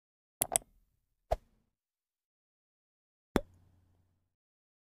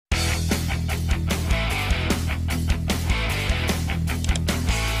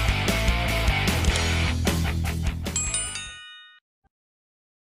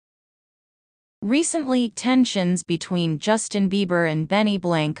Recently, tensions between Justin Bieber and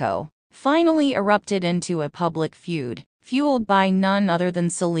Blanco finally erupted into a public feud, fueled by none other than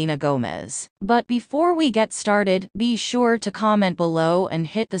Selena Gomez. But before we get started, be sure to comment below and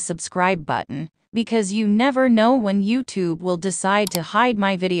hit the subscribe button, because you never know when YouTube will decide to hide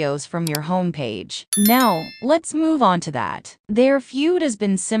my videos from your homepage. Now, let's move on to that. Their feud has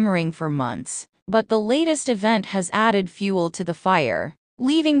been simmering for months, but the latest event has added fuel to the fire,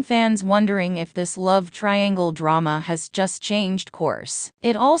 leaving fans wondering if this love triangle drama has just changed course.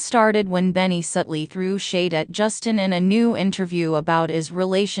 It all started when Benny subtly threw shade at Justin in a new interview about his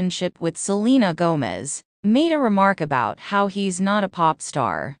relationship with Selena Gomez, made a remark about how he's not a pop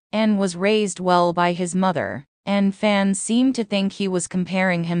star, and was raised well by his mother, and fans seemed to think he was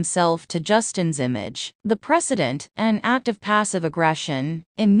comparing himself to Justin's image. The precedent, an act of passive aggression,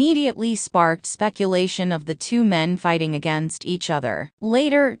 immediately sparked speculation of the two men fighting against each other.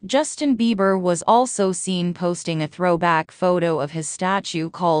 Later, Justin Bieber was also seen posting a throwback photo of his statue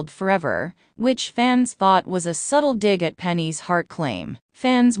called Forever, which fans thought was a subtle dig at Penny's heart claim.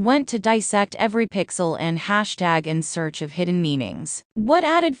 Fans went to dissect every pixel and hashtag in search of hidden meanings. What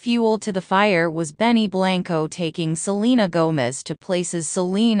added fuel to the fire was Blanco taking Selena Gomez to places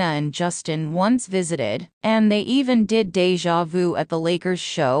Selena and Justin once visited, and they even did déjà vu at the Lakers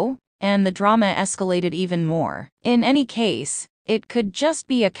show, and the drama escalated even more. In any case, it could just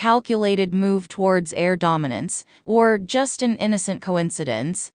be a calculated move towards air dominance, or just an innocent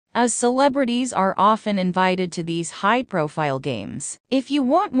coincidence, as celebrities are often invited to these high-profile games. If you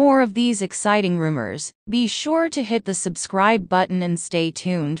want more of these exciting rumors, be sure to hit the subscribe button and stay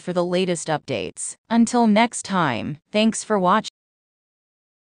tuned for the latest updates. Until next time, thanks for watching.